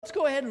let's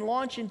go ahead and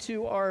launch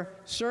into our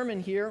sermon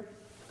here.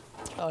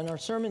 In our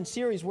sermon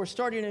series, we're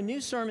starting a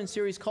new sermon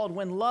series called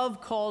When Love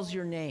Calls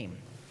Your Name.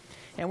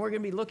 And we're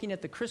going to be looking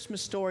at the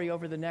Christmas story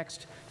over the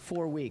next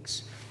 4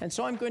 weeks. And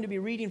so I'm going to be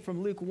reading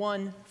from Luke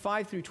 1,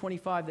 5 through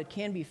 25 that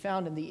can be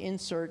found in the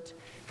insert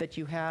that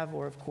you have,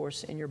 or of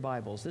course in your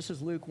Bibles. This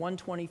is Luke 1,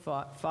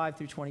 5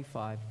 through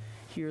 25.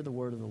 Hear the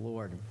word of the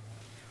Lord.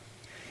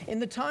 In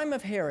the time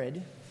of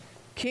Herod,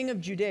 king of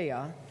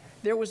Judea,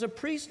 there was a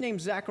priest named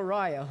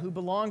Zechariah who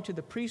belonged to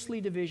the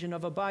priestly division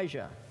of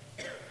Abijah.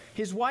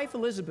 His wife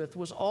Elizabeth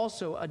was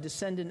also a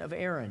descendant of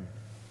Aaron.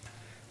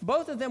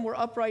 Both of them were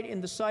upright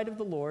in the sight of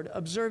the Lord,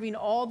 observing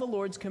all the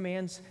Lord's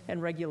commands and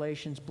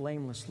regulations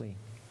blamelessly.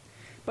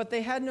 But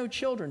they had no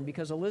children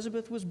because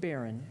Elizabeth was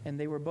barren, and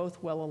they were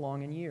both well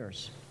along in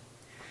years.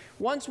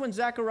 Once when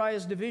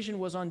Zechariah's division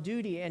was on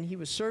duty and he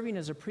was serving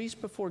as a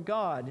priest before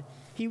God,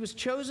 he was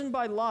chosen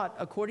by Lot,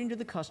 according to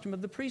the custom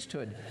of the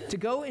priesthood, to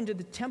go into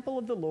the temple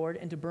of the Lord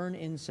and to burn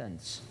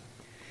incense.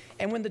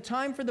 And when the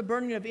time for the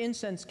burning of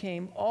incense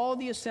came, all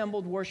the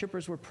assembled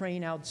worshipers were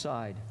praying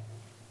outside.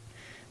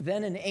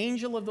 Then an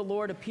angel of the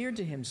Lord appeared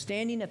to him,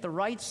 standing at the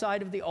right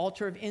side of the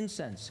altar of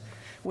incense.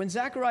 When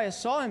Zechariah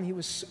saw him, he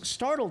was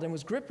startled and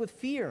was gripped with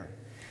fear.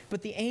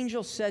 But the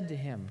angel said to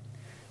him,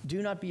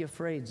 "Do not be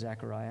afraid,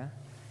 Zechariah.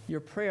 Your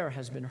prayer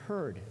has been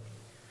heard.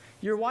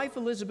 Your wife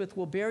Elizabeth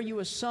will bear you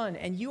a son,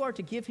 and you are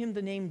to give him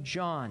the name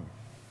John.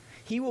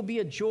 He will be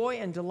a joy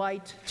and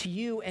delight to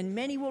you, and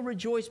many will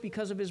rejoice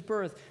because of his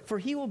birth, for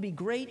he will be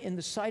great in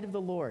the sight of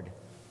the Lord.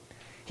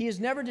 He is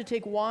never to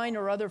take wine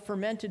or other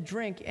fermented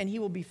drink, and he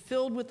will be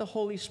filled with the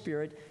Holy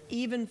Spirit,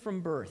 even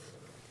from birth.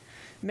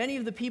 Many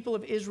of the people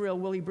of Israel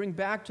will he bring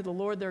back to the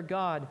Lord their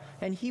God,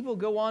 and he will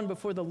go on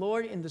before the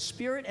Lord in the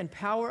spirit and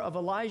power of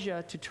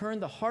Elijah to turn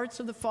the hearts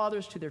of the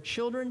fathers to their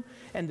children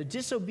and the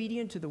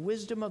disobedient to the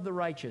wisdom of the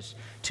righteous,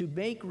 to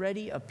make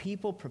ready a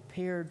people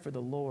prepared for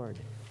the Lord."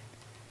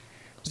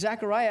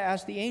 Zechariah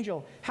asked the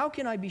angel, "How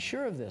can I be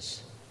sure of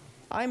this?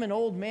 I am an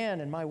old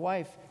man, and my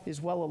wife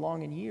is well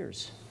along in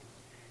years."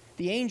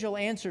 The angel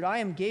answered, "I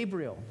am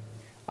Gabriel.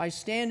 I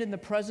stand in the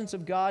presence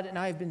of God, and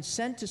I have been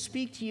sent to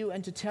speak to you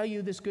and to tell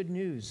you this good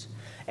news.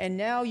 And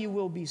now you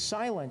will be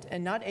silent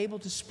and not able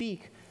to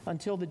speak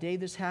until the day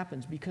this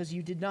happens, because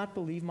you did not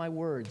believe my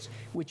words,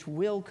 which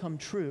will come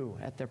true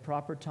at their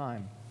proper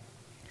time."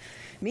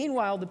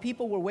 Meanwhile, the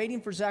people were waiting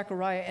for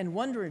Zechariah and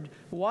wondered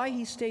why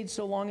he stayed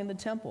so long in the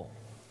temple.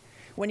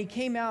 When he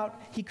came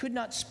out, he could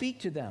not speak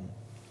to them.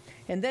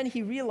 And then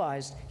he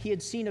realized he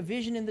had seen a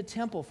vision in the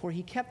temple, for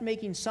he kept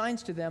making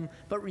signs to them,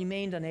 but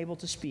remained unable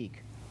to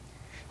speak.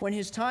 When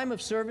his time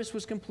of service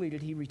was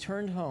completed, he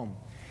returned home.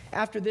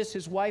 After this,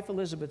 his wife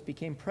Elizabeth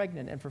became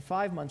pregnant, and for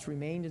 5 months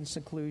remained in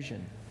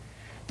seclusion.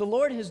 "The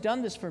Lord has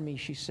done this for me,"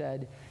 she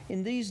said.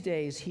 "In these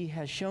days he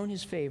has shown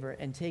his favor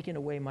and taken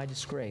away my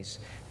disgrace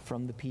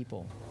from the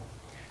people."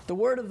 The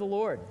word of the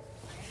Lord.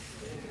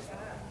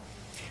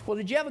 Well,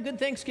 did you have a good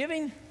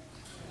Thanksgiving?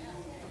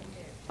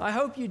 I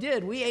hope you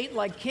did. We ate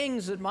like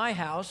kings at my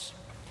house.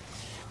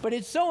 But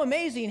it's so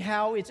amazing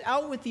how it's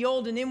out with the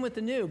old and in with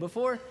the new.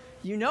 Before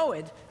you know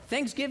it,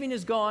 Thanksgiving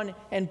is gone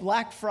and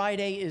Black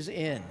Friday is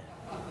in.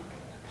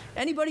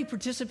 Anybody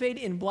participate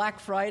in Black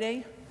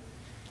Friday?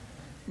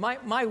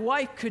 My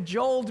wife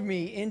cajoled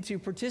me into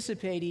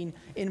participating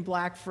in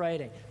Black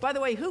Friday. By the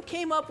way, who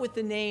came up with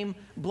the name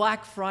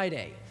Black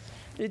Friday?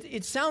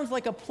 It sounds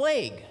like a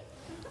plague.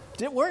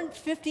 Weren't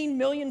 15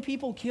 million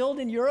people killed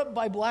in Europe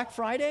by Black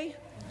Friday?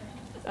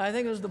 I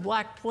think it was the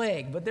Black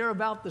Plague, but they're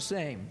about the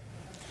same.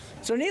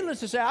 So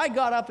needless to say, I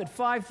got up at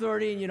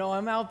 5:30,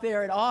 I'm out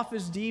there at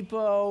Office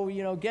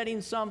Depot,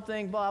 getting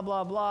something, blah,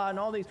 blah, blah, and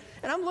all these.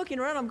 And I'm looking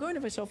around, I'm going to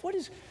myself, what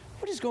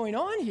is going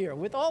on here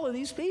with all of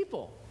these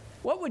people?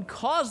 What would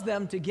cause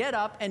them to get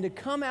up and to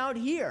come out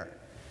here?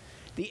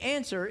 The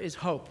answer is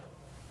hope.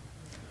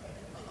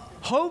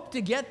 Hope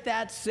to get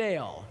that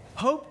sale.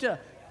 Hope to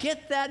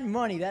get that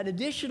money, that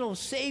additional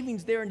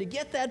savings there, and to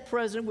get that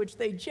present, which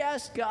they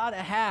just got to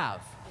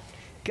have.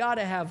 Got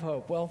to have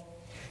hope. Well,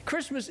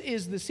 Christmas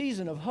is the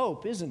season of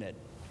hope, isn't it?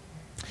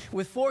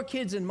 With 4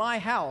 kids in my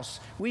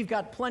house, we've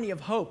got plenty of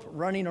hope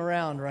running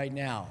around right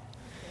now.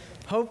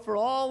 Hope for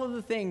all of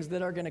the things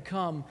that are going to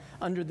come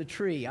under the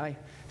tree. I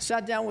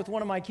sat down with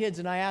one of my kids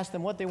and I asked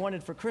them what they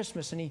wanted for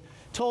Christmas, and he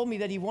told me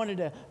that he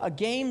wanted a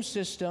game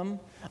system,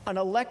 an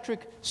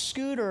electric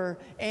scooter,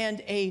 and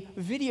a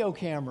video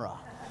camera.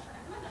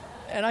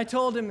 And I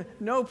told him,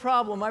 no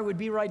problem, I would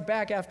be right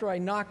back after I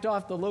knocked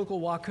off the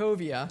local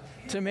Wachovia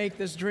to make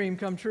this dream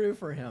come true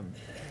for him.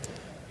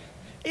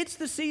 It's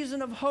the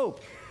season of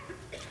hope.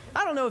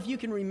 I don't know if you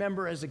can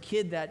remember as a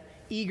kid that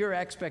eager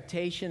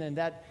expectation and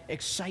that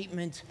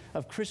excitement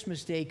of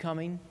Christmas Day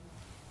coming.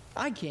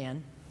 I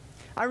can.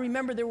 I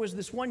remember there was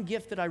this one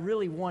gift that I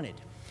really wanted.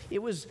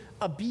 It was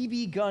a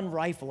BB gun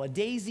rifle, a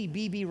Daisy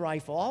BB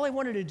rifle. All I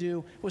wanted to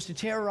do was to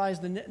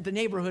terrorize the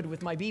neighborhood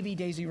with my BB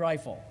Daisy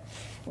rifle.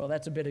 Well,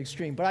 that's a bit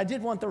extreme, but I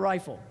did want the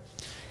rifle.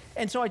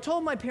 And so I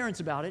told my parents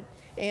about it,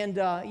 and,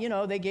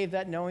 they gave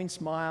that knowing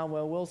smile.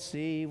 Well, we'll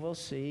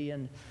see.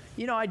 And,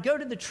 I'd go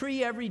to the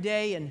tree every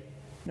day, and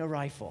no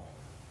rifle,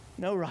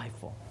 no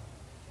rifle.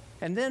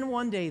 And then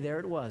one day there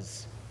it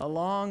was, a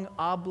long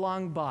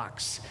oblong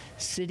box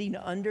sitting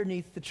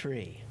underneath the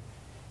tree.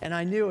 And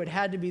I knew it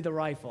had to be the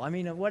rifle. I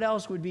mean, what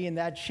else would be in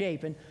that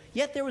shape? And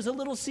yet there was a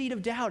little seed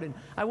of doubt. And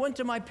I went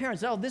to my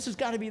parents, oh, this has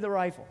got to be the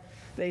rifle.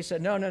 They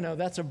said, no,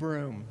 that's a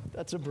broom.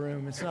 That's a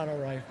broom. It's not a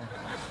rifle.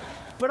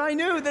 But I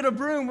knew that a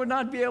broom would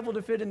not be able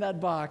to fit in that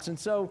box. And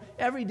so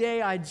every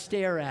day I'd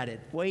stare at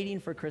it, waiting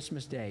for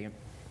Christmas Day.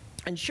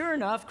 And sure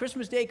enough,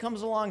 Christmas Day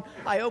comes along,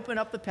 I open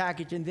up the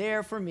package, and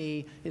there for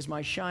me is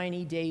my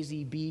shiny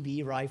Daisy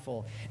BB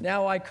rifle.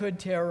 Now I could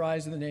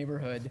terrorize the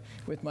neighborhood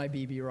with my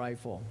BB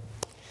rifle.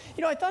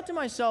 You know, I thought to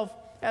myself,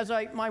 as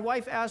my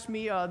wife asked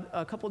me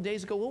a couple of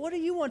days ago, well, what do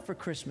you want for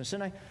Christmas?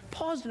 And I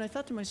paused and I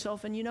thought to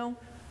myself, and you know,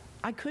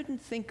 I couldn't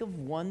think of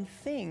one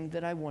thing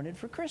that I wanted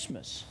for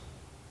Christmas.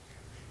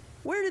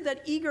 Where did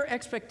that eager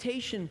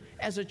expectation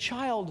as a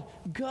child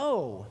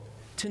go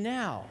to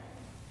now?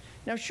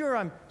 Now, sure,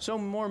 I'm so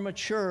more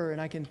mature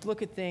and I can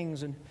look at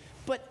things,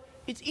 but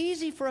it's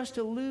easy for us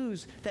to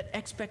lose that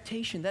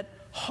expectation, that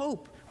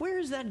hope. Where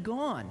has that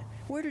gone?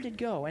 Where did it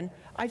go? And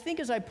I think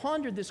as I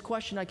pondered this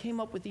question, I came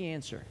up with the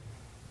answer.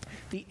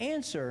 The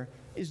answer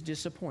is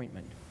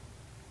disappointment.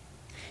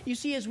 You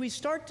see, as we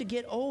start to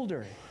get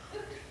older,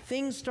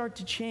 things start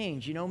to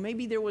change. You know,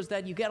 maybe there was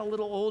that you got a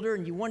little older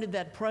and you wanted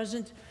that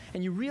present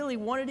and you really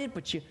wanted it,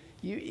 but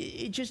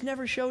it just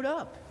never showed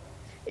up.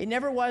 It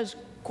never was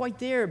quite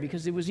there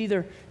because it was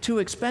either too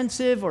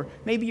expensive or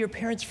maybe your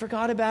parents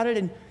forgot about it,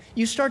 and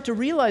you start to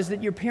realize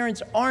that your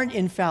parents aren't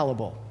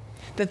infallible,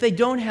 that they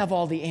don't have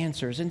all the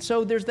answers. And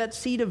so there's that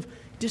seed of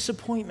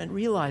disappointment,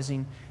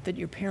 realizing that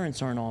your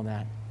parents aren't all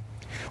that.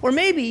 Or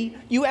maybe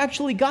you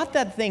actually got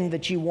that thing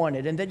that you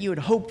wanted and that you had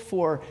hoped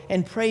for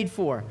and prayed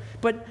for,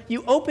 but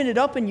you opened it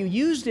up and you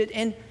used it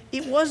and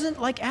it wasn't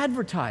like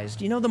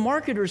advertised. You know, the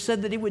marketer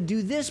said that it would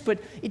do this, but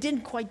it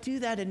didn't quite do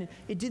that, and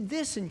it did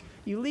this, and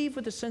you leave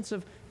with a sense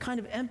of kind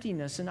of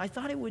emptiness, and I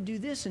thought it would do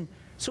this, and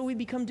so we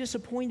become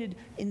disappointed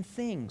in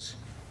things.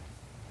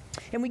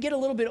 And we get a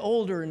little bit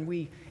older and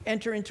we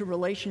enter into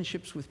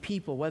relationships with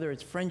people, whether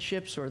it's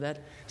friendships or that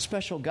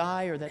special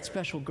guy or that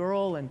special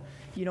girl, and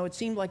you know, it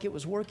seemed like it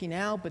was working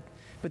out,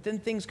 but then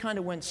things kind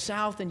of went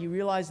south and you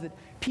realize that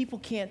people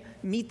can't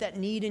meet that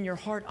need in your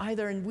heart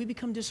either, and we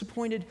become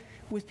disappointed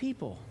with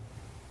people.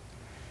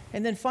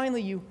 And then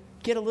finally you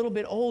get a little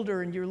bit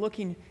older and you're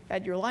looking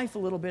at your life a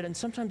little bit, and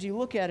sometimes you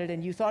look at it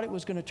and you thought it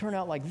was going to turn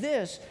out like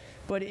this,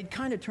 but it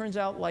kind of turns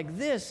out like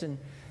this, and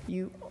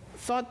you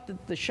thought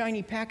that the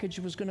shiny package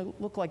was going to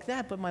look like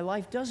that, but my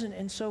life doesn't,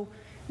 and so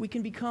we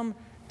can become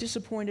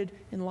disappointed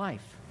in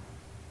life.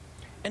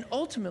 And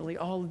ultimately,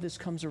 all of this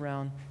comes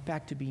around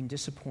back to being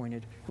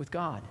disappointed with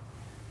God.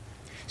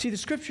 See, the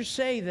scriptures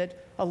say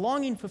that a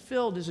longing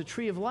fulfilled is a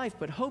tree of life,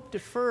 but hope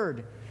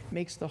deferred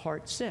makes the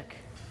heart sick.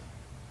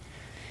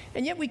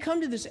 And yet we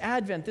come to this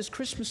Advent, this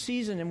Christmas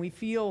season, and we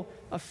feel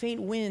a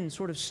faint wind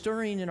sort of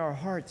stirring in our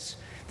hearts,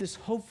 this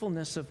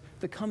hopefulness of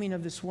the coming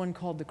of this one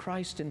called the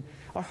Christ, and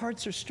our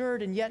hearts are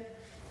stirred, and yet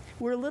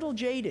we're a little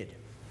jaded.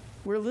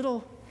 We're a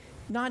little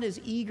not as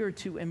eager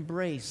to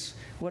embrace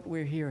what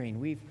we're hearing.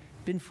 We've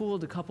been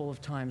fooled a couple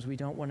of times. We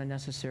don't want to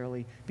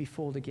necessarily be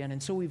fooled again,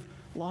 and so we've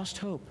lost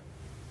hope.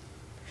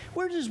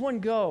 Where does one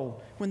go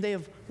when they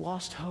have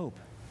lost hope?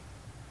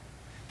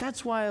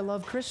 That's why I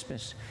love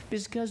Christmas,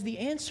 because the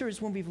answer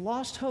is when we've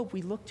lost hope,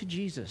 we look to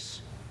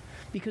Jesus.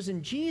 Because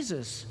in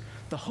Jesus,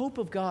 the hope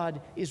of God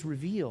is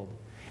revealed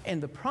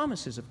and the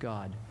promises of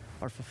God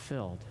are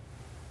fulfilled.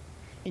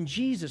 In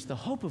Jesus, the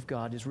hope of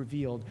God is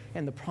revealed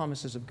and the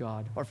promises of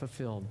God are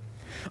fulfilled.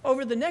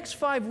 Over the next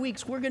 5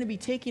 weeks, we're going to be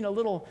taking a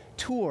little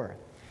tour,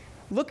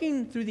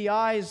 looking through the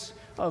eyes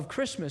of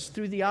Christmas,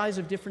 through the eyes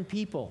of different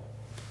people.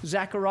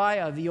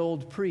 Zechariah, the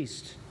old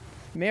priest.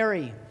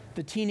 Mary,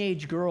 the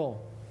teenage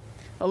girl.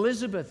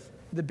 Elizabeth,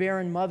 the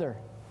barren mother.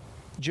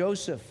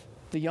 Joseph,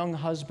 the young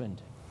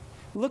husband.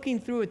 Looking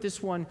through at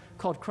this one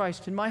called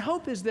Christ. And my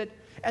hope is that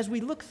as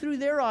we look through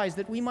their eyes,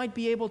 that we might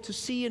be able to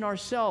see in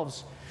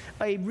ourselves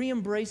a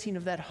re-embracing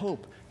of that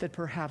hope that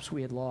perhaps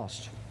we had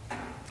lost.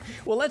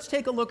 Well, let's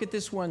take a look at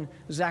this one,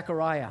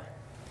 Zechariah.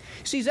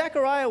 See,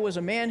 Zechariah was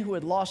a man who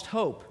had lost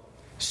hope,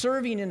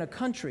 serving in a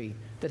country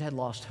that had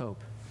lost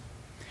hope.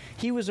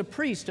 He was a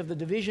priest of the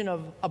division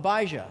of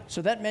Abijah,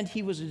 so that meant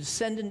he was a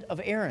descendant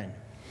of Aaron.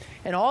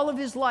 And all of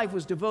his life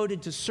was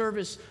devoted to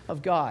service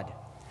of God,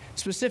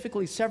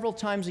 specifically several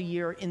times a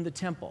year in the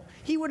temple.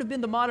 He would have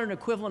been the modern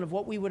equivalent of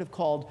what we would have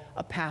called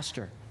a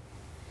pastor.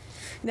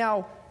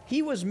 Now,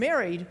 he was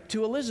married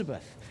to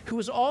Elizabeth, who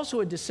was also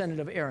a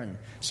descendant of Aaron.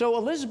 So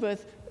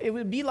Elizabeth, it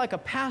would be like a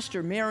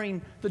pastor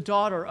marrying the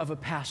daughter of a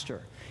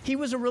pastor. He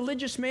was a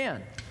religious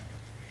man,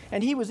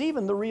 and he was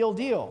even the real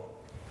deal.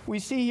 We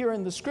see here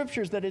in the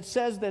scriptures that it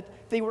says that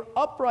they were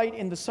upright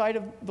in the sight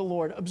of the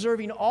Lord,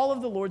 observing all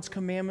of the Lord's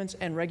commandments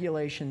and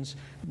regulations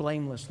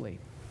blamelessly.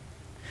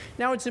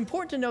 Now, it's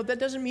important to note that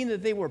doesn't mean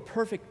that they were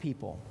perfect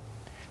people.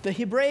 The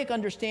Hebraic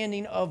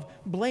understanding of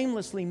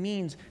blamelessly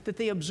means that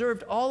they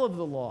observed all of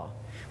the law.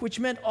 which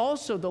meant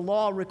also the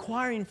law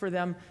requiring for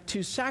them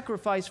to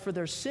sacrifice for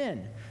their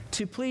sin,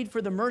 to plead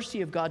for the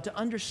mercy of God, to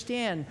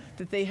understand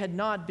that they had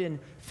not been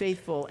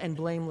faithful and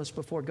blameless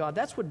before God.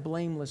 That's what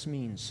blameless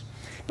means.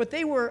 But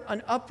they were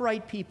an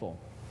upright people.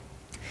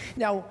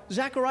 Now,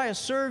 Zechariah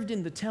served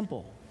in the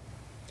temple.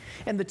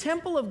 And the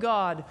temple of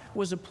God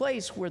was a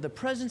place where the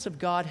presence of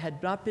God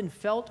had not been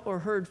felt or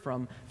heard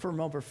from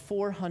for over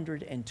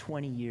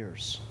 420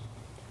 years.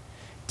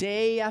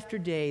 Day after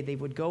day, they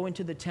would go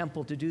into the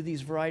temple to do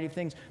these variety of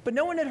things, but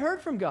no one had heard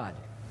from God.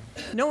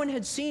 No one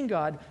had seen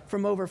God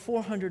from over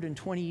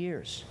 420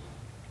 years.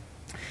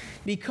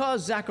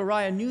 Because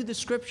Zechariah knew the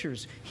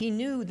Scriptures, he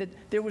knew that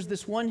there was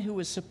this one who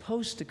was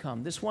supposed to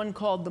come, this one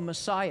called the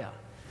Messiah.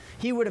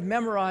 He would have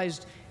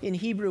memorized in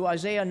Hebrew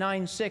Isaiah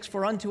 9:6,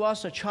 "For unto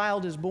us a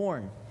child is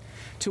born,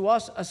 to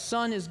us a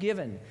son is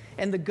given,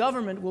 and the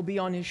government will be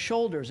on his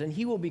shoulders, and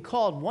he will be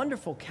called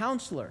Wonderful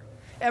Counselor,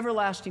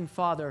 Everlasting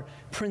Father,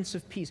 Prince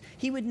of Peace."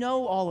 He would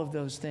know all of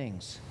those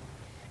things,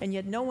 and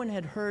yet no one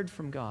had heard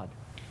from God.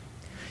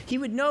 He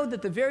would know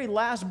that the very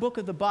last book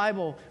of the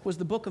Bible was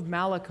the book of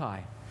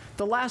Malachi,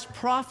 the last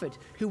prophet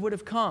who would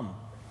have come.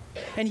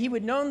 And he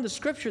would know the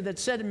scripture that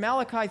said in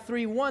Malachi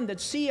 3:1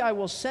 that, "See, I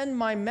will send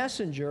my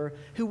messenger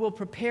who will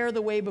prepare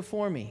the way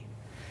before me.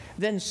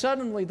 Then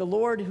suddenly the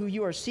Lord who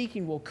you are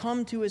seeking will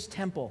come to his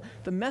temple.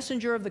 The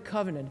messenger of the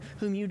covenant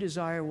whom you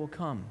desire will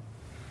come."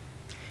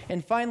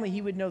 And finally,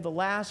 he would know the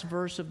last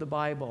verse of the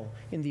Bible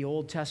in the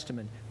Old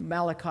Testament,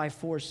 Malachi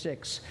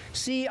 4:6.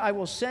 "See, I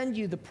will send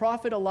you the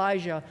prophet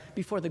Elijah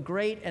before the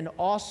great and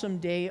awesome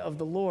day of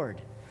the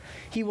Lord.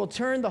 He will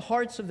turn the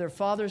hearts of their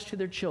fathers to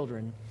their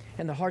children,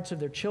 and the hearts of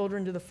their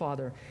children to the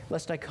father,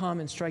 lest I come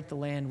and strike the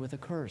land with a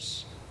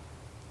curse."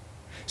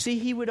 See,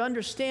 he would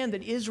understand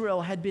that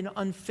Israel had been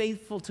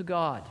unfaithful to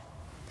God,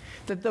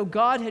 that though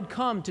God had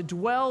come to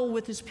dwell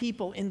with his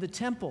people in the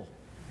temple,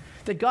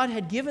 that God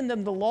had given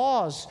them the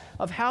laws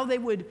of how they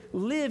would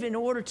live in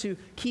order to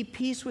keep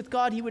peace with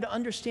God, he would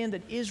understand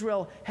that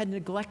Israel had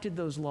neglected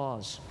those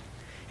laws.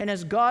 And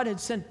as God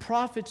had sent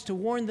prophets to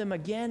warn them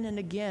again and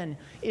again,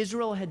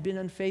 Israel had been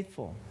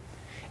unfaithful.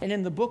 And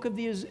in the book of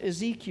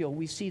Ezekiel,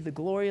 we see the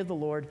glory of the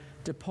Lord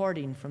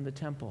departing from the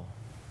temple.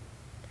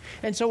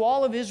 And so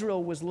all of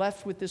Israel was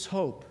left with this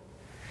hope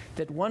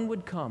that one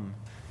would come,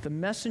 the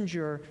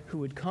messenger who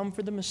would come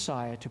for the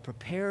Messiah to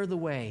prepare the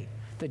way,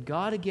 that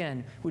God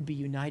again would be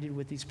united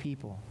with these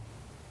people.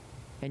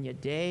 And yet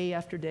day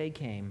after day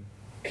came,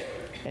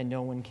 and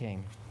no one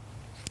came.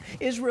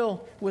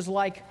 Israel was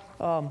like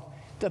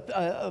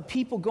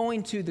people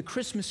going to the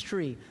Christmas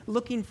tree,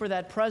 looking for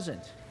that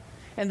present.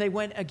 And they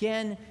went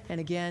again and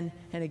again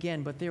and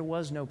again, but there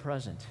was no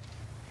present.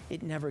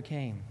 It never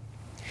came.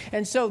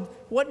 And so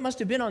what must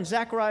have been on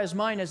Zechariah's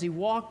mind as he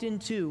walked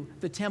into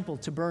the temple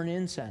to burn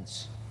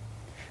incense?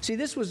 See,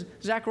 this was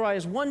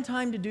Zechariah's one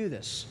time to do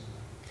this.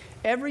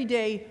 Every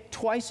day,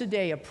 twice a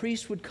day, a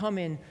priest would come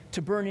in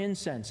to burn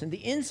incense. And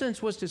the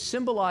incense was to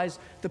symbolize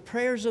the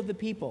prayers of the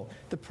people,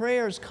 the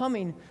prayers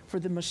coming for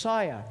the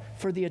Messiah,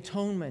 for the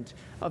atonement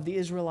of the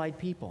Israelite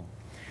people.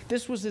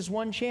 This was his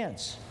one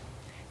chance.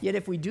 Yet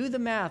if we do the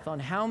math on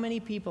how many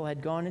people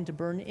had gone in to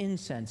burn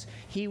incense,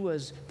 he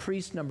was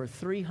priest number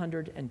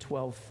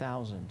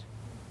 312,000.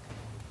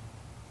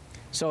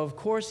 So of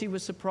course he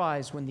was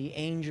surprised when the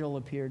angel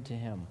appeared to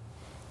him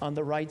on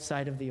the right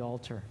side of the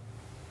altar.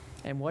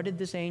 And what did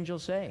this angel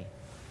say?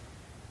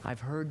 "I've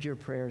heard your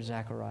prayer,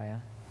 Zechariah."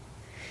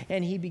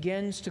 And he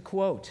begins to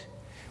quote.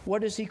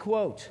 What does he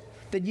quote?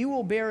 That you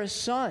will bear a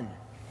son,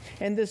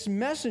 and this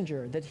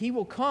messenger, that he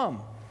will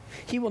come.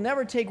 He will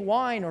never take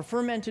wine or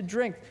fermented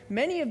drink.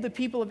 Many of the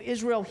people of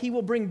Israel he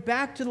will bring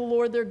back to the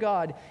Lord their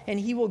God, and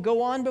he will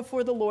go on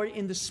before the Lord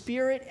in the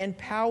spirit and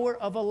power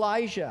of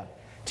Elijah,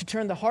 to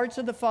turn the hearts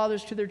of the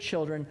fathers to their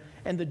children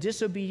and the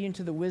disobedient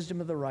to the wisdom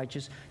of the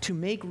righteous, to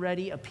make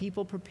ready a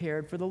people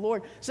prepared for the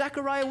Lord.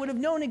 Zechariah would have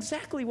known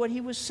exactly what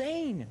he was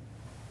saying.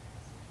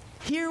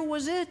 Here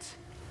was it,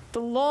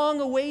 the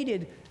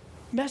long-awaited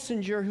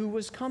messenger who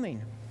was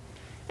coming.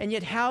 And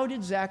yet how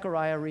did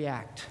Zechariah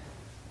react?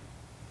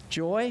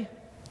 Joy?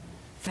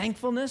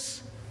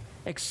 Thankfulness?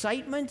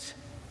 Excitement?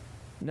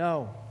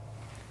 No.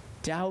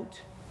 Doubt,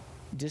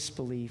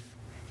 disbelief,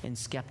 and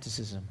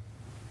skepticism.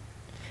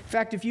 In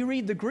fact, if you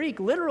read the Greek,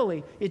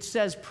 literally, it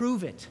says,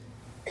 "Prove it."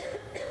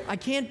 I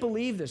can't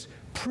believe this.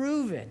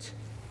 Prove it.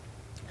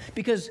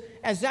 Because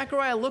as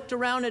Zechariah looked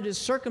around at his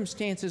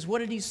circumstances, what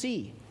did he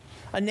see?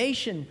 A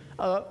nation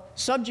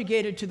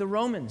subjugated to the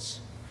Romans.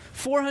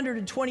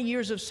 420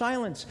 years of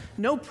silence.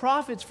 No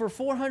prophets for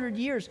 400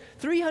 years.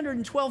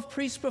 312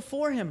 priests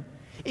before him.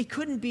 It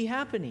couldn't be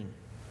happening.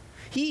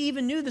 He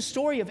even knew the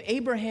story of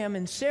Abraham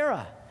and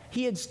Sarah.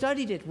 He had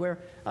studied it where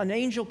an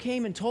angel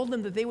came and told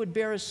them that they would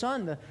bear a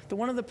son, the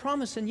one of the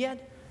promise, and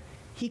yet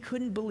he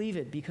couldn't believe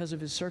it because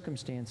of his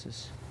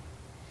circumstances.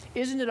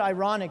 Isn't it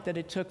ironic that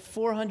it took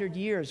 400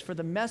 years for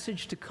the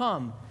message to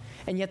come,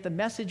 and yet the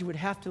message would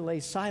have to lay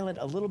silent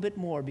a little bit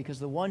more because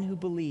the one who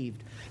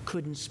believed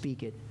couldn't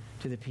speak it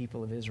to the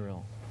people of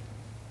Israel?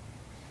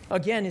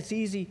 Again, it's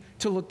easy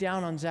to look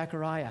down on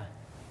Zechariah.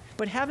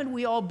 But haven't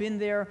we all been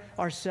there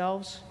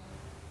ourselves?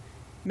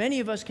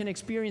 Many of us can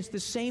experience the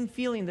same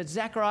feeling that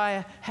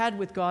Zechariah had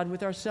with God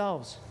with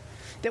ourselves,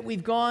 that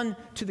we've gone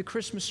to the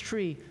Christmas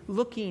tree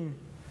looking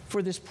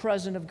for this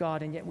present of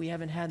God, and yet we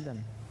haven't had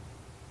them.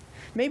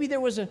 Maybe there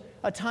was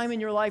a time in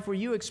your life where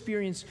you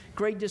experienced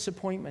great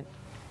disappointment.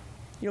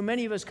 You know,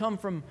 many of us come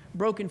from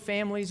broken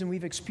families, and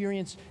we've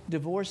experienced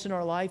divorce in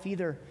our life,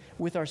 either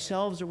with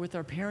ourselves or with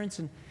our parents.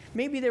 And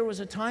maybe there was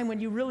a time when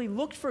you really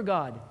looked for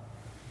God,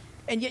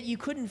 and yet you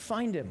couldn't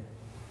find him.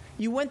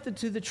 You went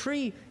to the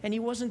tree, and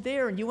he wasn't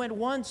there. And you went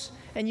once,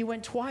 and you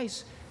went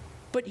twice,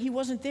 but he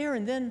wasn't there.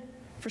 And then,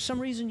 for some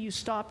reason, you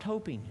stopped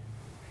hoping.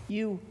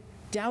 You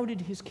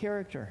doubted his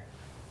character.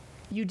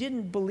 You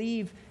didn't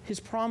believe his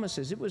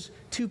promises. It was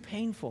too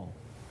painful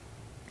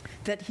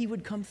that he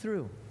would come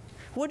through.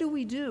 What do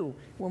we do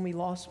when we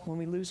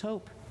lose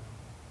hope?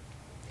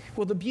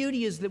 Well, the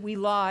beauty is that we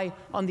lie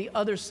on the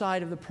other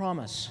side of the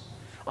promise.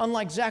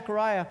 Unlike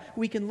Zechariah,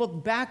 we can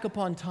look back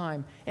upon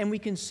time and we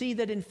can see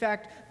that, in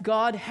fact,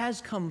 God has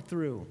come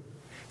through.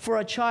 For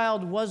a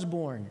child was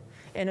born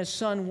and a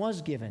son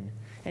was given,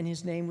 and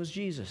his name was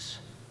Jesus.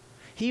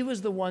 He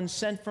was the one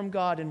sent from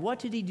God. And what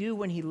did he do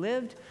when he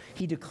lived?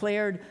 He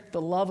declared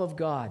the love of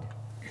God.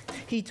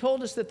 He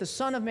told us that the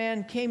Son of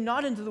Man came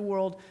not into the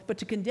world, but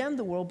to condemn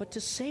the world, but to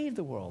save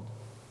the world.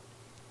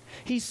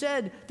 He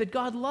said that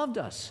God loved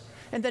us,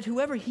 and that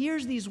whoever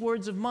hears these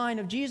words of mine,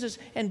 of Jesus,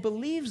 and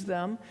believes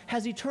them,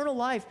 has eternal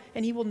life,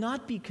 and he will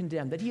not be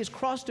condemned, that he has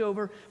crossed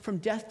over from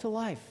death to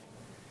life.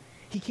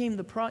 He gave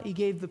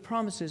the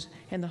promises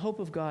and the hope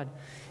of God.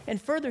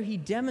 And further, he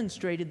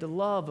demonstrated the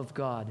love of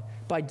God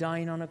by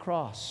dying on a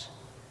cross.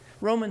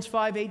 Romans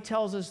 5:8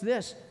 tells us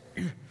this,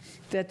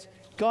 that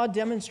God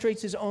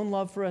demonstrates his own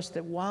love for us,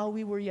 that while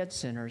we were yet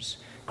sinners,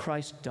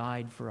 Christ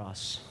died for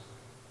us.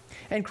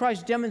 And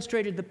Christ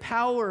demonstrated the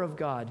power of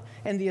God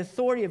and the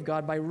authority of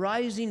God by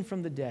rising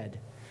from the dead,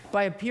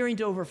 by appearing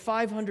to over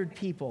 500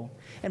 people,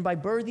 and by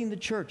birthing the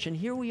church. And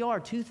here we are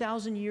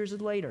 2,000 years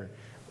later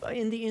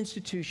in the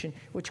institution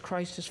which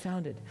Christ has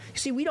founded. You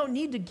see, we don't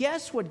need to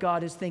guess what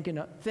God is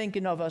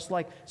thinking of us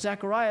like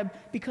Zechariah,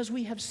 because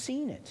we have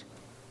seen it.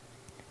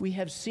 We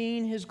have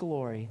seen his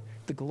glory,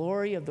 the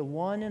glory of the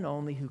one and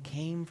only who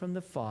came from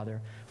the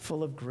Father,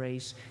 full of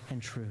grace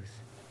and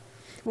truth.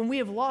 When we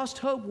have lost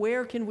hope,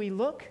 where can we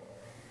look?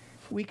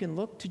 We can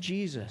look to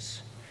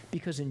Jesus,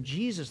 because in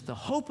Jesus the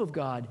hope of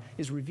God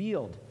is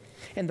revealed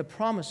and the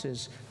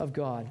promises of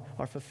God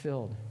are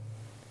fulfilled.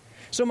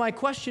 So my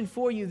question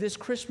for you this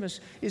Christmas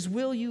is,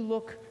 will you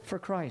look for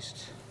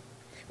Christ?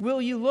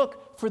 Will you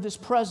look for this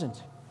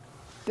present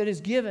that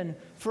is given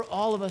for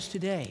all of us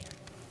today?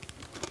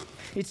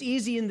 It's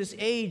easy in this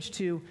age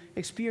to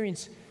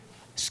experience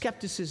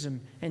skepticism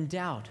and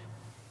doubt.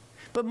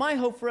 But my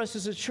hope for us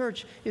as a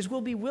church is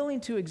we'll be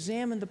willing to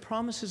examine the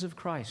promises of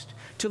Christ,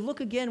 to look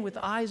again with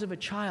eyes of a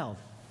child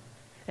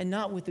and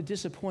not with the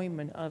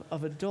disappointment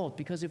of an adult.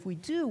 Because if we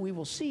do, we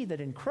will see that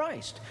in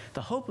Christ,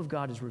 the hope of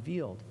God is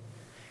revealed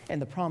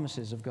and the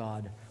promises of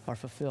God are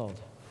fulfilled.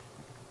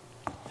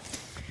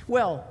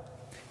 Well,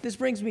 this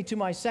brings me to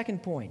my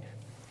second point,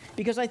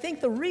 because I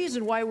think the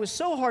reason why it was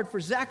so hard for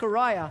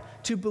Zechariah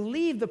to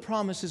believe the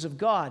promises of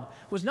God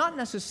was not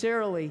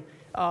necessarily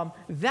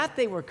that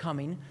they were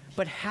coming,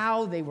 but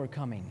how they were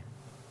coming.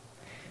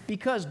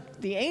 Because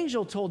the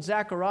angel told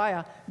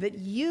Zechariah that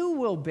you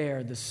will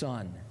bear the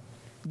son,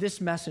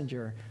 this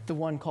messenger, the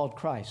one called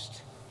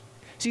Christ.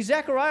 See,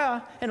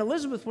 Zechariah and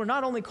Elizabeth were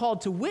not only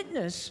called to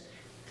witness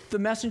the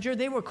messenger,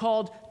 they were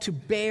called to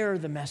bear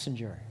the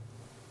messenger.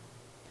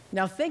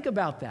 Now think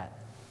about that.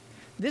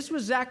 This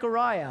was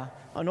Zechariah,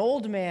 an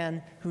old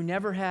man who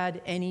never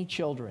had any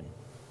children.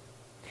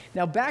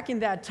 Now, back in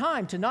that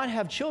time, to not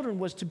have children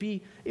was to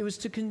be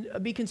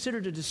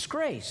considered a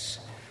disgrace,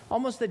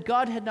 almost that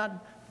God had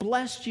not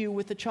blessed you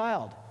with a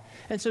child.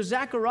 And so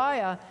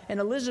Zechariah and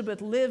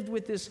Elizabeth lived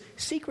with this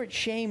secret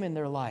shame in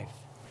their life,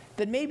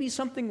 that maybe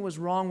something was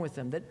wrong with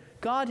them, that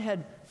God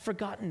had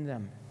forgotten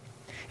them.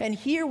 And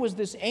here was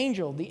this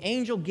angel, the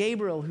angel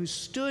Gabriel, who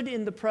stood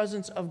in the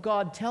presence of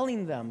God,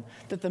 telling them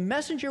that the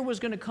messenger was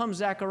going to come,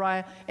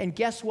 Zechariah, and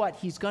guess what?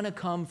 He's going to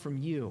come from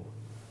you.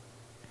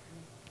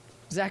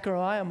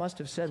 Zechariah must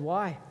have said,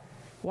 why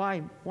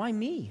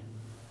me?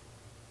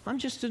 I'm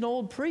just an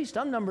old priest.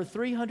 I'm number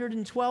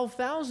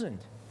 312,000.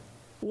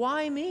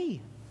 Why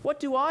me? What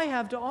do I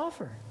have to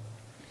offer?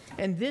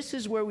 And this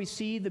is where we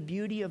see the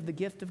beauty of the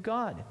gift of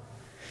God.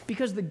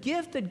 Because the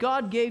gift that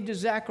God gave to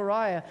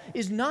Zechariah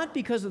is not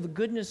because of the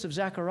goodness of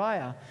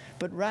Zechariah,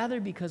 but rather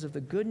because of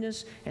the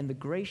goodness and the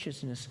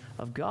graciousness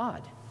of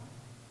God.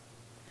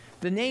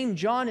 The name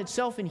John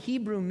itself in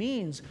Hebrew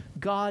means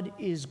God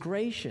is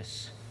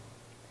gracious.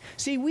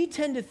 See, we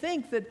tend to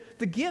think that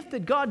the gift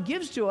that God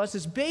gives to us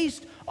is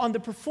based on the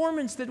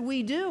performance that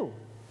we do.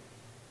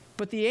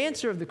 But the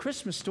answer of the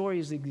Christmas story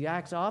is the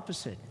exact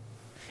opposite.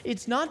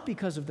 It's not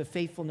because of the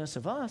faithfulness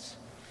of us.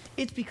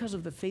 It's because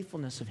of the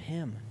faithfulness of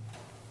him.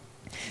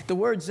 The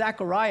word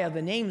Zechariah,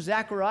 the name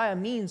Zechariah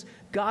means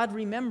God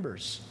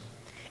remembers.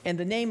 And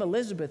the name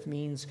Elizabeth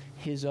means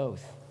his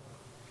oath.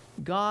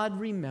 God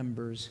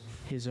remembers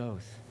his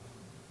oath.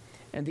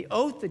 And the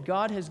oath that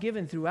God has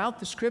given throughout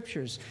the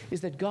Scriptures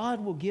is that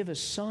God will give a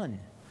Son,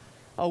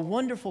 a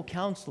wonderful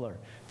counselor,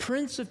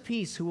 Prince of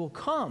Peace, who will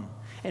come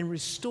and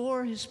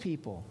restore his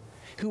people,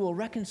 who will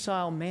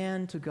reconcile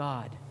man to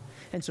God.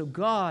 And so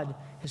God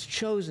has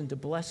chosen to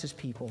bless his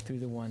people through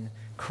the one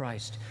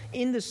Christ.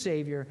 In the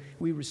Savior,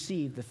 we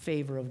receive the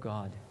favor of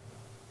God.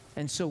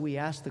 And so we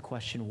ask the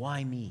question,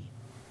 why me?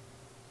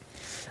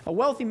 A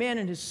wealthy man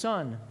and his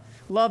son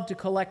loved to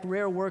collect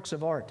rare works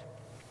of art.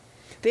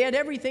 They had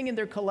everything in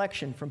their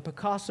collection, from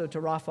Picasso to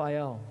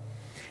Raphael.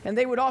 And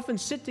they would often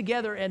sit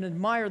together and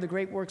admire the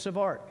great works of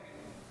art.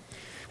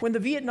 When the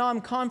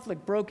Vietnam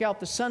conflict broke out,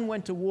 the son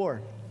went to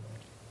war.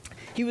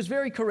 He was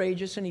very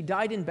courageous, and he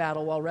died in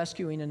battle while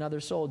rescuing another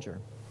soldier.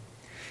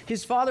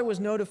 His father was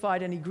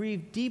notified, and he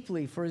grieved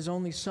deeply for his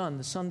only son,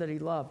 the son that he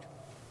loved.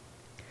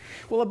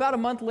 Well, about a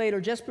month later,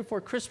 just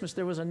before Christmas,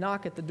 there was a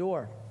knock at the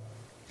door.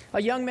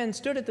 A young man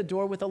stood at the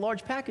door with a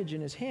large package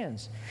in his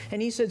hands,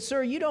 and he said,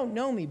 "Sir, you don't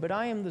know me, but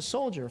I am the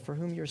soldier for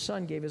whom your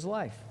son gave his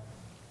life.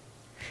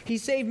 He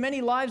saved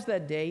many lives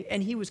that day,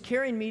 and he was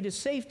carrying me to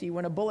safety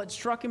when a bullet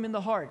struck him in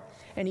the heart,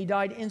 and he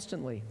died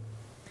instantly.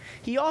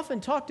 He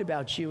often talked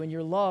about you and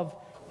your love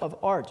of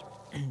art."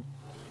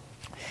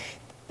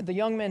 The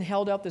young man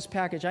held out this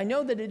package. "I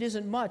know that it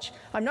isn't much.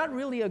 I'm not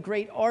really a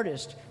great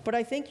artist, but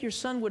I think your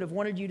son would have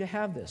wanted you to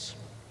have this."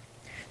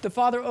 The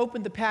father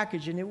opened the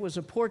package, and it was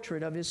a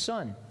portrait of his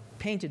son,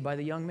 painted by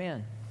the young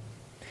man.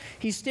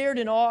 He stared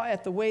in awe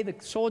at the way the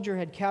soldier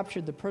had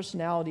captured the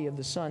personality of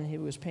the son he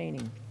was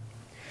painting.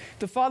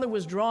 The father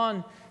was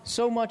drawn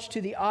so much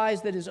to the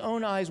eyes that his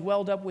own eyes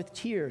welled up with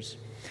tears,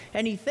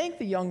 and he thanked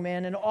the young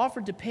man and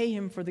offered to pay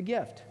him for the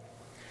gift.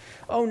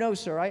 "Oh, no,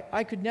 sir,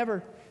 I could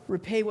never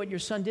repay what your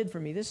son did for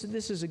me. This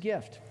is a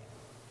gift."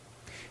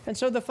 And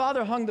so the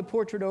father hung the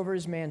portrait over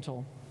his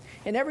mantle,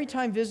 and every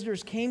time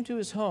visitors came to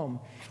his home,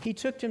 he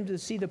took them to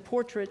see the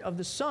portrait of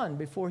the son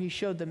before he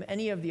showed them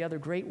any of the other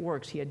great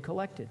works he had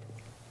collected.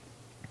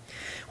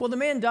 Well, the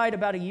man died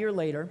about a year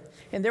later,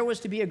 and there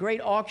was to be a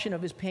great auction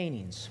of his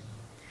paintings.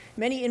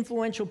 Many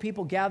influential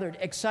people gathered,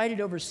 excited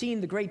over seeing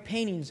the great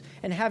paintings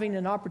and having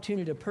an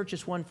opportunity to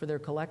purchase one for their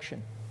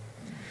collection.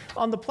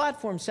 On the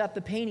platform sat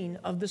the painting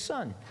of the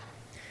son.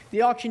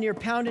 The auctioneer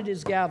pounded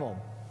his gavel.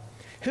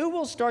 "Who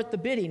will start the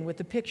bidding with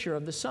the picture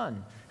of the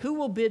son? Who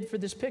will bid for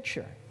this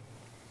picture?"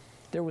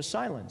 There was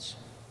silence.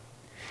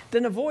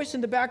 Then a voice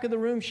in the back of the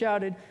room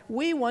shouted,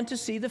 "We want to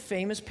see the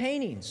famous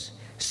paintings.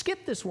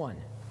 Skip this one."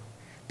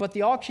 But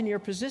the auctioneer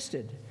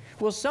persisted.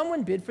 "Will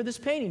someone bid for this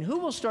painting? Who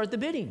will start the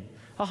bidding?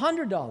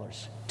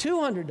 $100,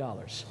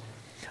 $200.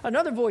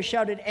 Another voice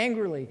shouted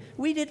angrily,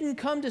 "We didn't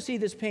come to see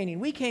this painting.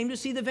 We came to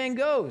see the Van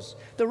Goghs,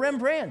 the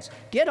Rembrandts.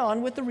 Get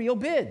on with the real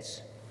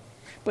bids."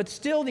 But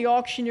still the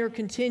auctioneer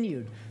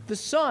continued, "The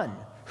son.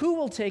 Who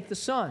will take the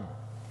son?"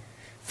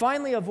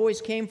 Finally, a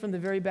voice came from the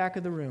very back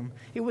of the room.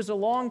 It was a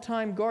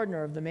longtime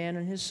gardener of the man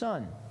and his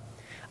son.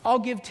 "I'll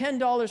give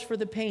 $10 for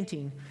the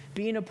painting."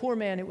 Being a poor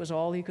man, it was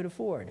all he could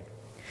afford.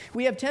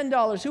 "We have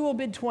 $10. Who will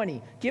bid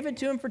 20? Give it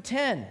to him for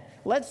 10.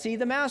 Let's see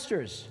the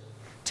masters."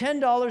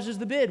 $10 is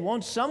the bid.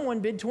 Won't someone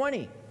bid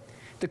 20?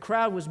 The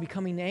crowd was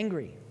becoming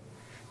angry.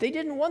 They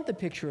didn't want the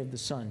picture of the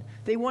son.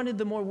 They wanted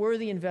the more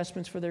worthy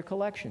investments for their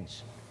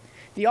collections.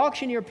 The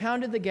auctioneer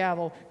pounded the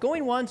gavel,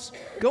 going once,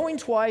 going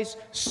twice,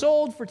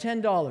 sold for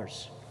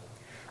 $10.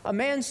 A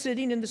man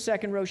sitting in the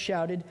second row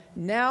shouted,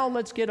 "Now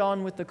let's get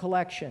on with the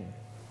collection."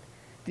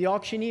 The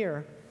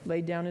auctioneer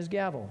laid down his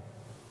gavel.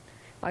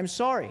 "I'm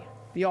sorry,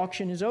 the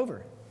auction is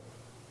over."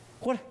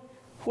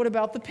 What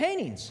about the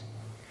paintings?"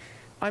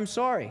 "I'm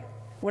sorry.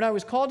 When I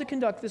was called to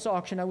conduct this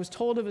auction, I was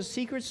told of a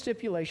secret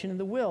stipulation in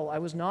the will. I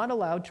was not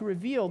allowed to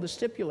reveal the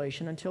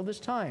stipulation until this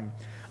time.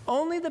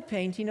 Only the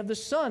painting of the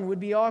son would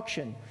be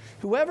auctioned.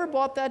 Whoever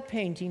bought that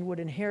painting would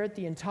inherit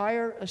the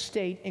entire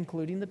estate,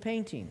 including the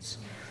paintings.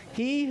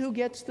 He who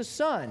gets the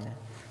son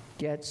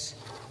gets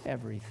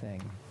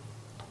everything."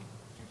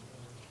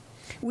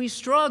 We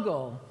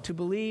struggle to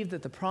believe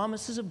that the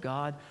promises of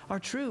God are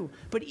true,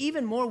 but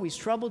even more, we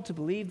struggle to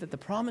believe that the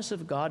promises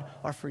of God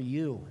are for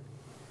you.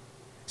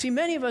 See,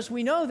 many of us,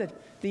 we know that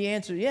the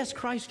answer, yes,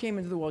 Christ came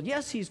into the world.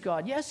 Yes, he's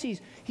God. Yes, he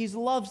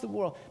loves the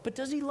world. But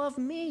does he love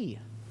me?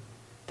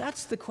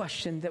 That's the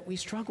question that we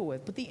struggle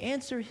with. But the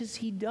answer is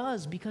he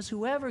does, because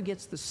whoever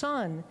gets the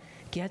Son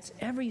gets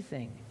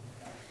everything.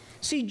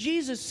 See,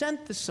 Jesus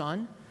sent the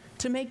Son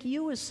to make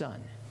you a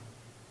son.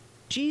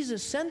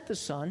 Jesus sent the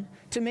Son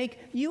to make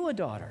you a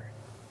daughter.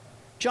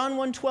 John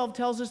 1:12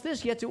 tells us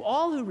this, "Yet to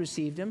all who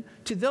received him,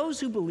 to those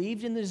who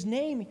believed in his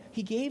name,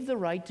 he gave the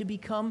right to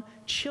become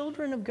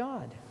children of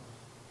God."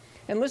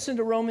 And listen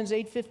to Romans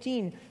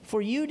 8:15,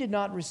 "For you did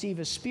not receive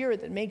a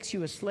spirit that makes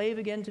you a slave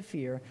again to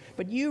fear,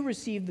 but you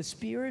received the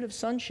spirit of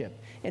sonship,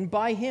 and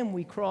by him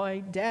we cry,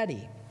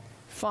 'Daddy,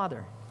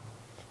 Father.'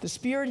 The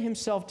Spirit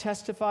himself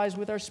testifies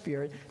with our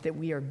spirit that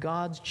we are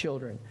God's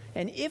children.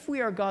 And if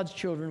we are God's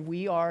children,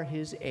 we are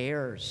his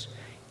heirs,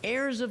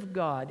 heirs of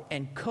God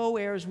and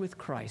co-heirs with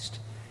Christ,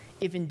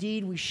 if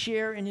indeed we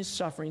share in his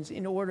sufferings,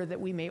 in order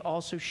that we may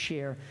also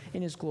share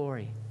in his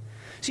glory.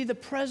 See, the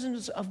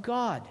presence of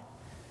God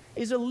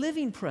is a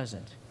living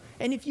present.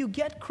 And if you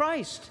get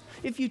Christ,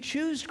 if you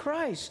choose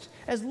Christ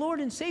as Lord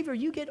and Savior,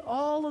 you get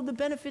all of the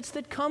benefits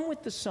that come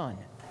with the Son.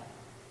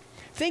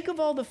 Think of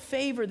all the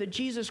favor that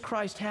Jesus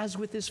Christ has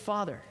with his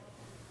Father.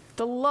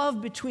 The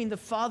love between the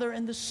Father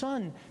and the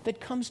Son that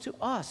comes to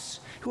us,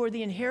 who are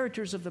the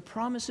inheritors of the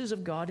promises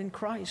of God in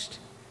Christ.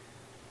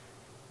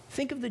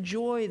 Think of the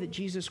joy that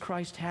Jesus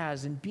Christ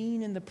has in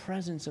being in the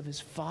presence of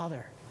his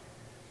Father,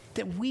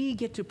 that we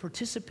get to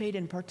participate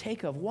and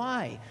partake of.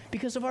 Why?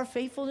 Because of our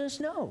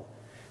faithfulness? No,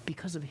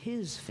 because of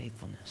his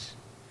faithfulness.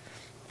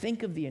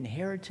 Think of the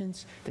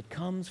inheritance that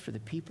comes for the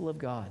people of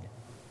God,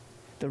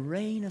 the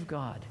reign of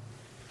God,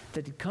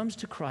 that comes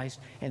to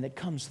Christ and that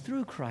comes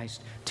through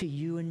Christ to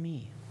you and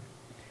me.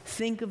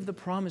 Think of the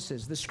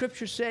promises. The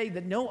scriptures say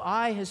that no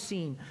eye has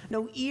seen,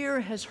 no ear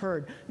has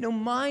heard, no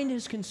mind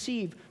has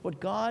conceived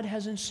what God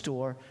has in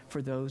store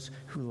for those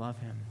who love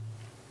him.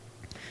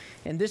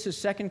 And this is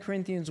 2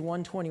 Corinthians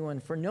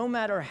 1:21. For no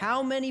matter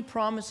how many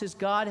promises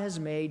God has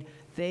made,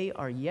 they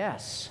are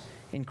yes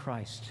in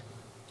Christ.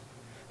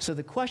 So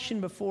the question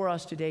before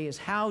us today is,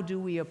 how do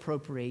we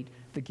appropriate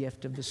the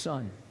gift of the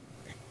Son?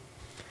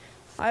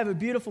 I have a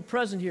beautiful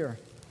present here.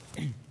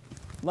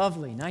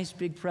 Lovely, nice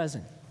big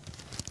present.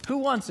 Who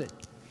wants it?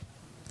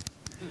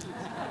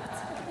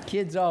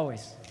 Kids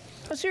always.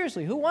 Oh,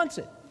 seriously, who wants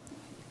it?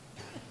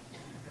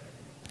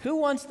 Who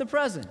wants the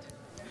present?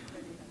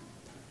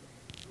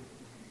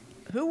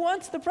 Who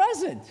wants the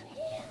present?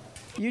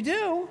 You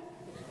do?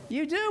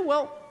 You do?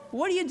 Well,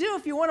 what do you do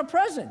if you want a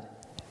present?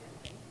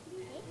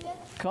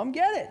 Come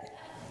get it.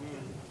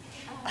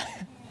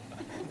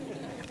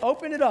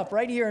 Open it up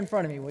right here in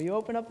front of me. Will you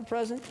open up the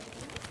present?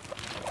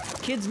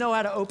 Kids know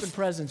how to open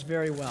presents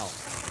very well.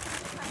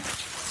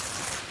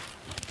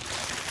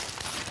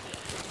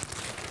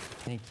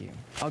 Thank you.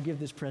 I'll give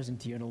this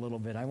present to you in a little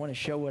bit. I want to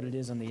show what it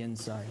is on the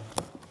inside.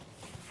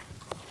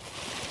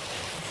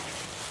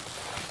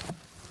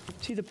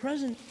 See, the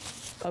present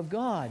of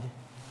God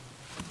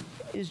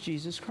is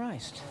Jesus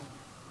Christ.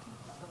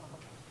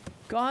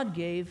 God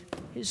gave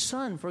his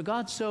Son, for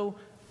God so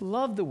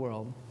loved the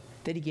world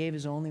that he gave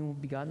his only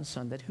begotten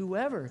Son, that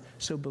whoever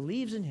so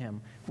believes in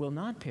him will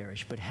not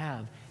perish but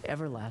have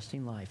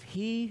everlasting life.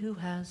 He who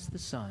has the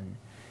Son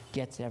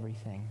gets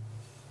everything.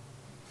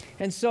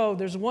 And so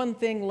there's one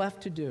thing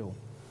left to do.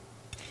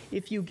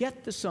 If you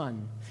get the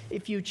Son,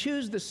 if you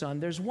choose the Son,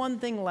 there's one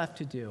thing left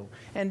to do,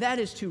 and that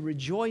is to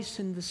rejoice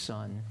in the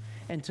Son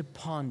and to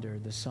ponder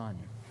the Son.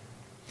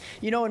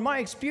 You know, in my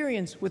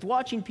experience with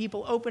watching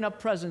people open up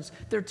presents,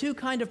 there are two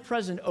kinds of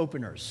present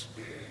openers,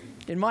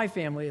 in my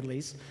family at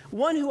least.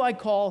 One who I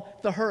call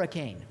the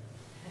hurricane.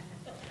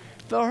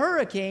 The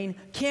hurricane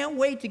can't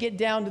wait to get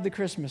down to the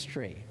Christmas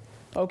tree,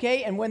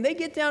 okay? And when they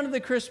get down to the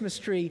Christmas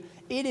tree,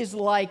 it is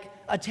like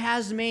a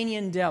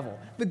Tasmanian devil.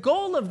 The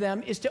goal of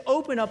them is to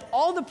open up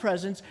all the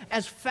presents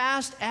as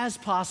fast as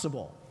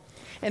possible.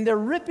 And they're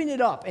ripping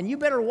it up, and you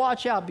better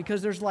watch out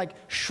because there's like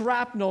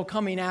shrapnel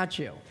coming at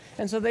you.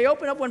 And so they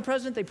open up one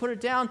present, they put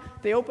it down,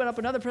 they open up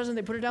another present,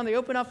 they put it down, they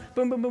open up,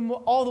 boom, boom, boom,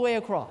 all the way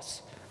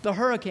across. The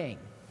hurricane.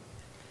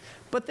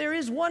 But there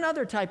is one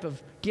other type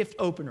of gift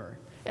opener,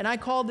 and I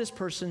call this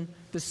person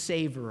the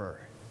savorer.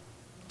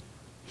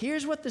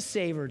 Here's what the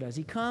savorer does.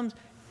 He comes,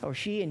 or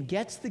she, and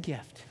gets the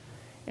gift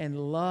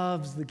and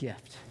loves the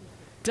gift.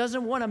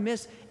 Doesn't want to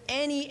miss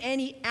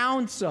any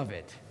ounce of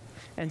it.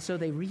 And so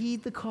they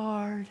read the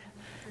card,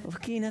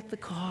 looking at the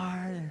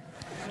card.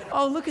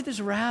 Oh, look at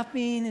this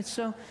wrapping. It's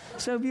so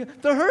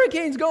beautiful. The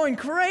hurricane's going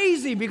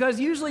crazy because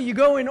usually you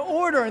go in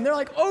order and they're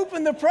like,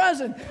 open the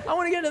present. I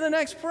want to get to the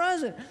next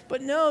present.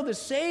 But no, the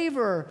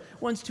saver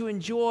wants to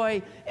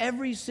enjoy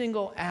every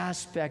single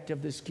aspect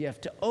of this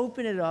gift, to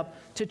open it up,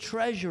 to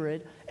treasure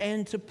it,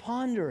 and to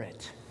ponder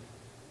it.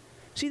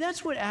 See,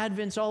 that's what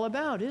Advent's all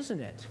about,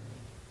 isn't it?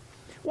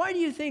 Why do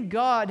you think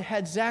God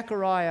had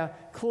Zechariah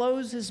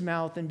close his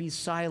mouth and be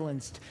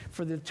silenced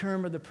for the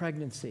term of the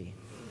pregnancy?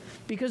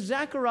 Because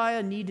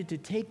Zechariah needed to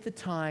take the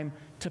time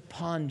to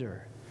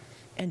ponder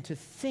and to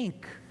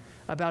think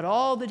about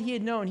all that he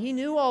had known. He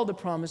knew all the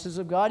promises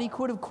of God. He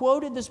could have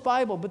quoted this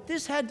Bible, but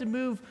this had to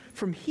move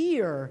from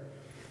here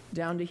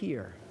down to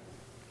here.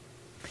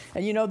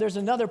 And you know, there's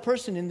another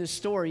person in this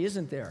story,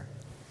 isn't there?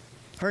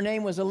 Her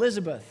name was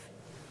Elizabeth,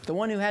 the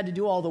one who had to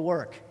do all the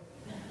work,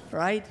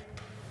 right?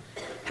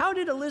 How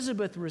did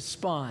Elizabeth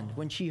respond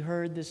when she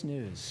heard this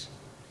news?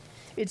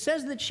 It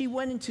says that she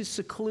went into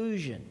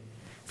seclusion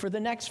for the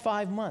next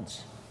 5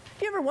 months.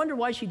 You ever wonder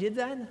why she did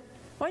that?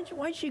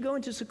 Why'd she go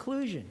into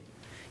seclusion?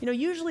 You know,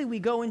 usually we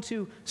go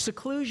into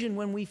seclusion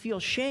when we feel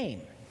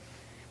shame,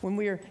 when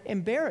we're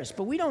embarrassed,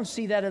 but we don't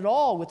see that at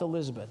all with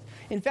Elizabeth.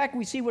 In fact,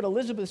 we see what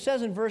Elizabeth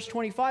says in verse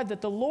 25,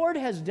 that the Lord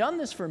has done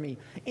this for me.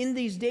 In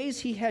these days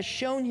he has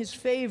shown his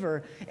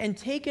favor and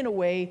taken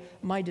away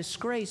my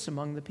disgrace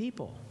among the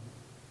people.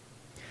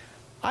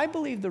 I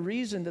believe the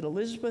reason that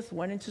Elizabeth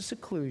went into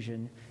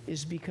seclusion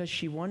is because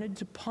she wanted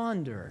to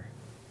ponder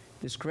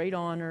this great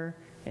honor,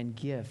 and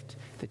gift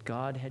that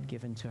God had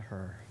given to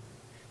her,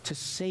 to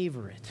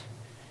savor it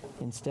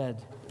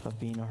instead of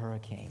being a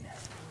hurricane.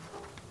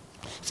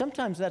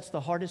 Sometimes that's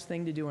the hardest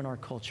thing to do in our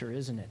culture,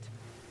 isn't it?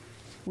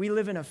 We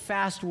live in a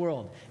fast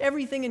world.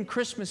 Everything in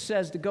Christmas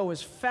says to go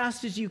as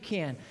fast as you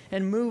can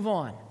and move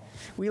on.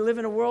 We live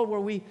in a world where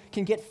we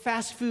can get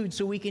fast food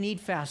so we can eat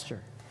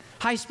faster,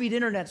 high-speed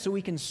internet so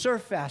we can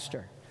surf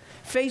faster,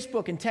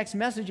 Facebook and text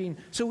messaging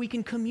so we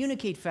can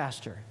communicate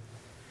faster.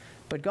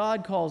 But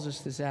God calls us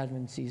this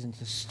Advent season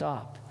to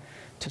stop,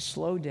 to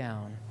slow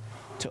down,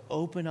 to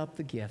open up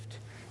the gift,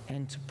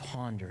 and to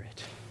ponder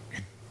it.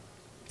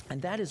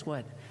 And that is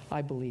what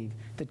I believe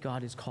that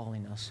God is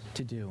calling us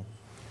to do.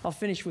 I'll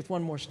finish with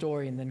one more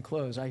story and then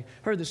close. I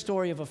heard the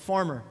story of a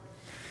farmer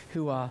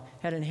who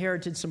had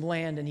inherited some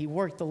land, and he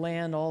worked the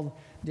land all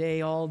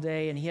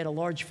day, and he had a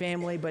large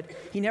family, but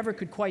he never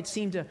could quite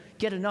seem to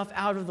get enough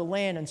out of the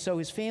land, and so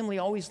his family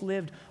always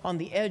lived on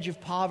the edge of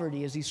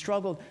poverty as he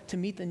struggled to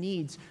meet the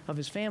needs of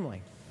his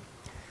family.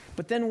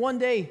 But then one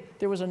day,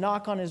 there was a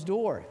knock on his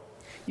door.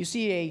 You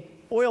see, a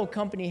oil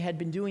company had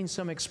been doing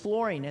some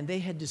exploring, and they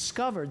had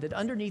discovered that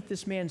underneath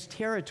this man's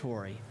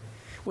territory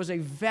was a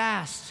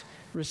vast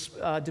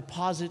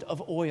deposit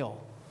of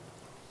oil.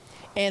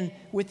 And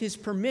with his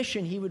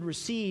permission, he would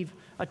receive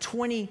a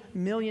 $20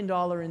 million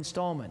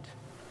installment.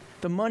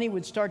 The money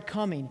would start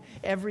coming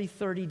every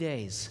 30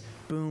 days.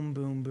 Boom,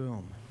 boom,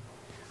 boom.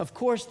 Of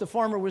course, the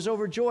farmer was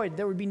overjoyed.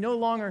 There would be no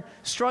longer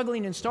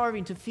struggling and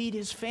starving to feed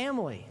his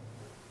family.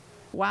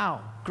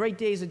 Wow, great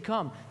days had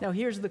come. Now,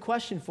 here's the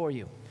question for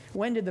you.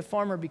 When did the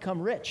farmer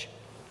become rich?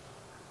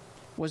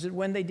 Was it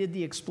when they did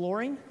the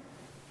exploring?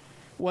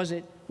 Was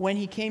it when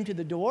he came to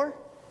the door?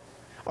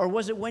 Or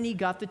was it when he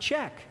got the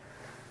check?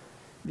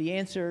 The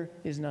answer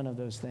is none of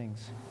those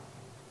things.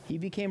 He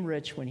became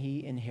rich when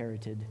he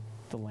inherited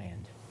the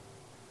land.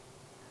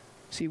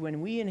 See, when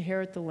we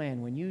inherit the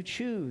land, when you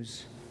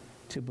choose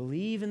to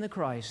believe in the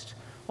Christ,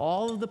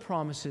 all of the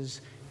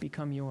promises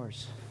become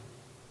yours.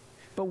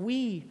 But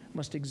we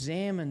must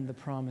examine the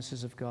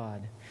promises of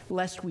God,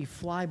 lest we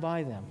fly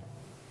by them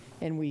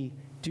and we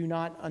do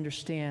not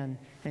understand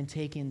and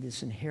take in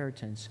this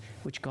inheritance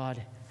which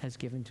God has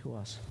given to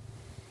us.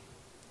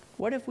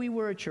 What if we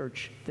were a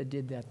church that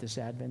did that this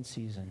Advent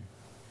season?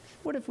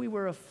 What if we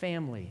were a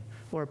family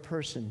or a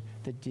person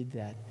that did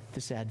that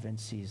this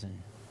Advent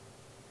season?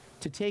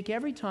 To take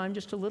every time,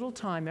 just a little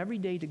time every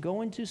day, to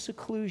go into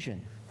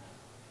seclusion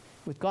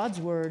with God's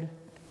Word,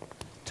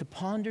 to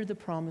ponder the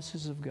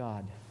promises of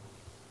God.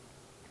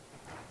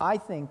 I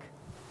think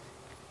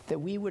that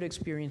we would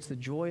experience the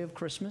joy of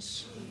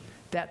Christmas,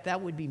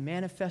 that would be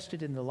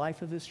manifested in the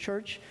life of this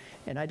church,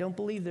 and I don't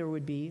believe there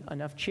would be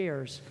enough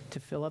chairs to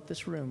fill up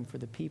this room for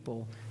the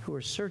people who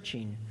are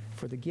searching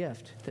for the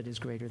gift that is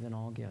greater than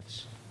all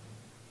gifts.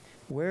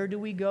 Where do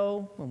we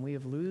go when we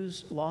have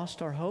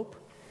lost our hope?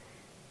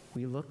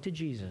 We look to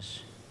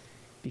Jesus,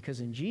 because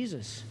in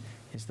Jesus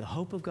is the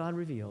hope of God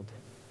revealed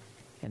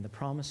and the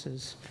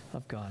promises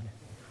of God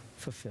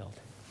fulfilled.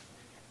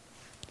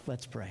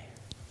 Let's pray.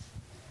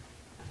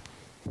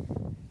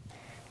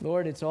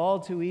 Lord, it's all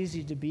too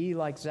easy to be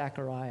like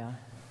Zechariah.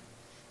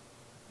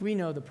 We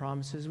know the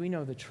promises. We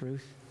know the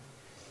truth.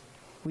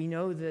 We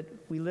know that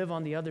we live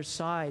on the other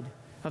side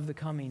of the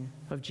coming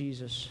of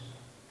Jesus.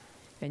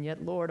 And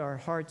yet, Lord, our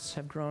hearts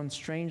have grown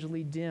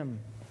strangely dim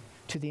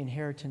to the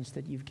inheritance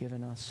that you've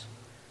given us.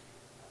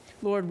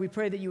 Lord, we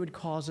pray that you would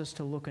cause us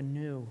to look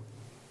anew,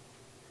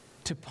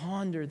 to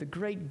ponder the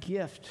great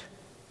gift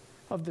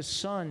of the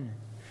Son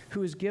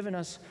who has given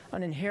us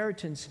an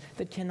inheritance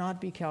that cannot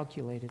be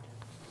calculated.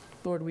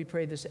 Lord, we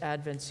pray this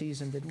Advent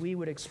season that we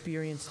would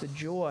experience the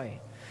joy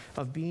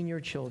of being your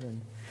children,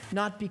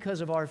 not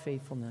because of our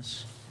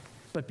faithfulness,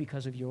 but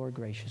because of your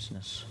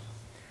graciousness.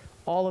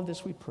 All of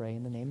this we pray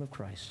in the name of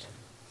Christ.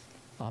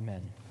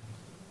 Amen.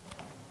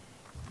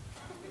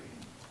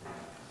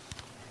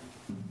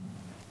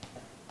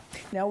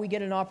 Now we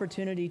get an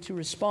opportunity to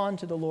respond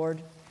to the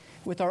Lord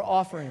with our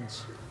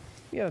offerings.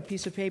 We have a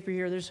piece of paper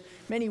here. There's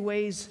many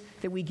ways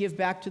that we give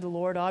back to the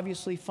Lord.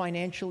 Obviously,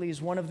 financially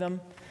is one of them,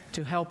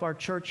 to help our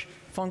church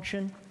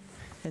function.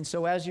 And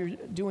so as you're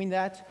doing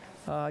that,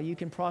 you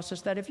can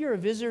process that. If you're a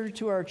visitor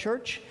to our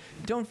church,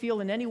 don't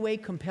feel in any way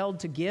compelled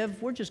to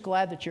give. We're just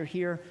glad that you're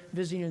here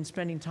visiting and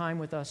spending time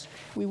with us.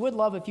 We would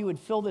love if you would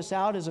fill this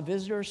out as a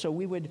visitor so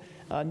we would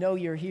know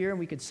you're here and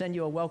we could send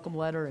you a welcome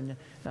letter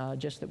and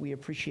just that we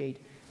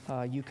appreciate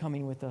you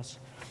coming with us.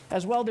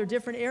 As well, there are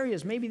different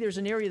areas. Maybe there's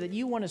an area that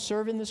you want to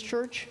serve in this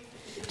church,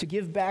 to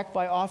give back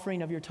by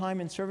offering of your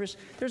time and service.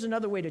 There's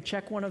another way to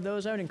check one of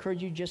those. I would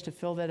encourage you just to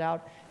fill that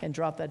out and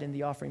drop that in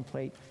the offering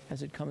plate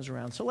as it comes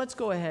around. So let's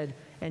go ahead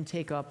and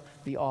take up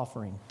the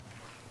offering.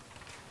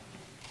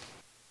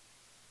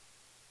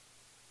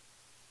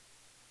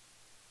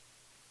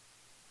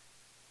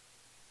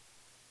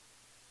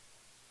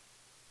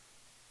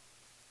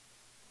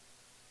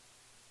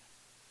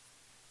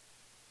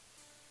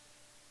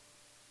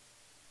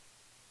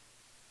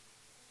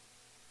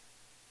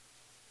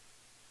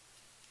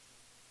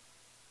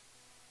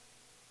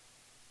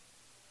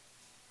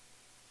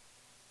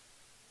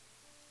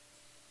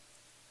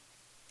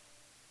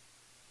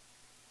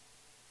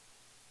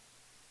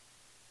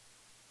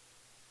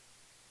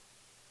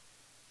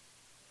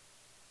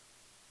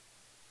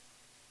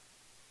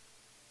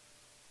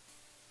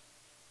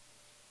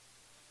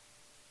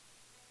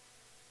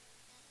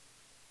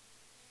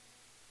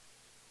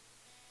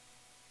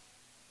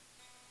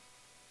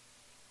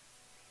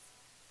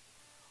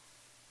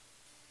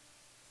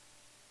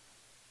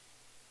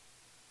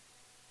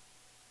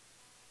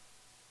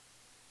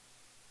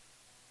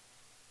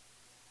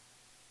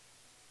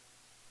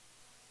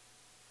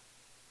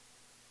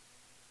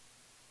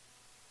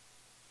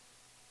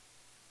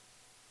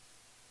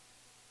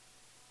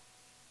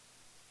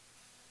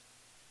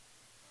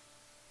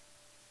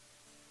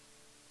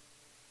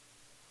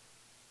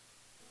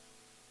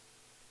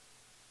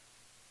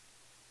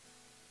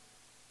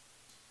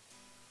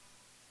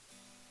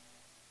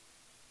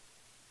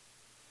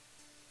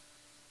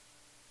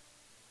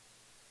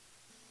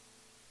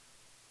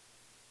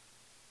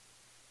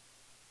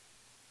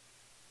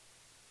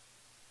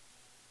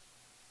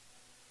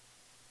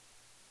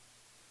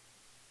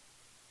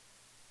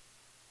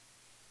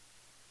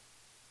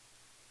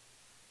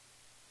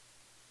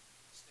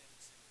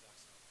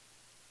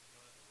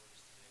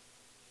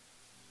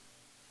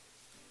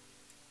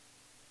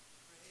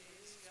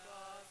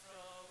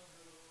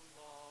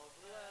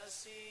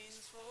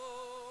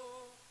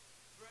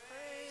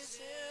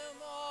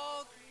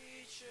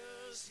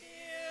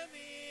 here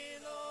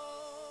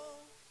below.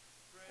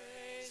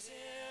 Praise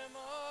him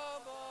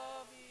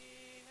above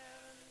the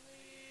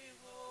heavenly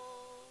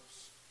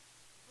hosts.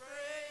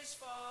 Praise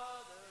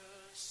Father,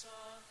 Son,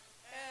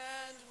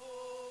 and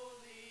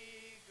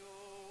Holy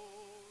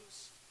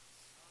Ghost.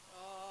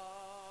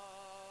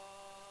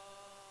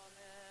 Amen.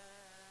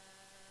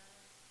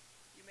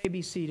 You may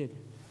be seated.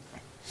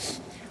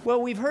 Well,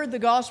 we've heard the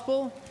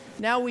gospel.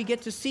 Now we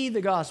get to see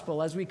the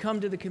gospel as we come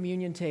to the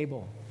communion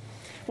table.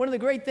 One of the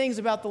great things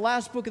about the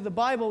last book of the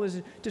Bible is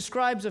it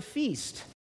describes a feast.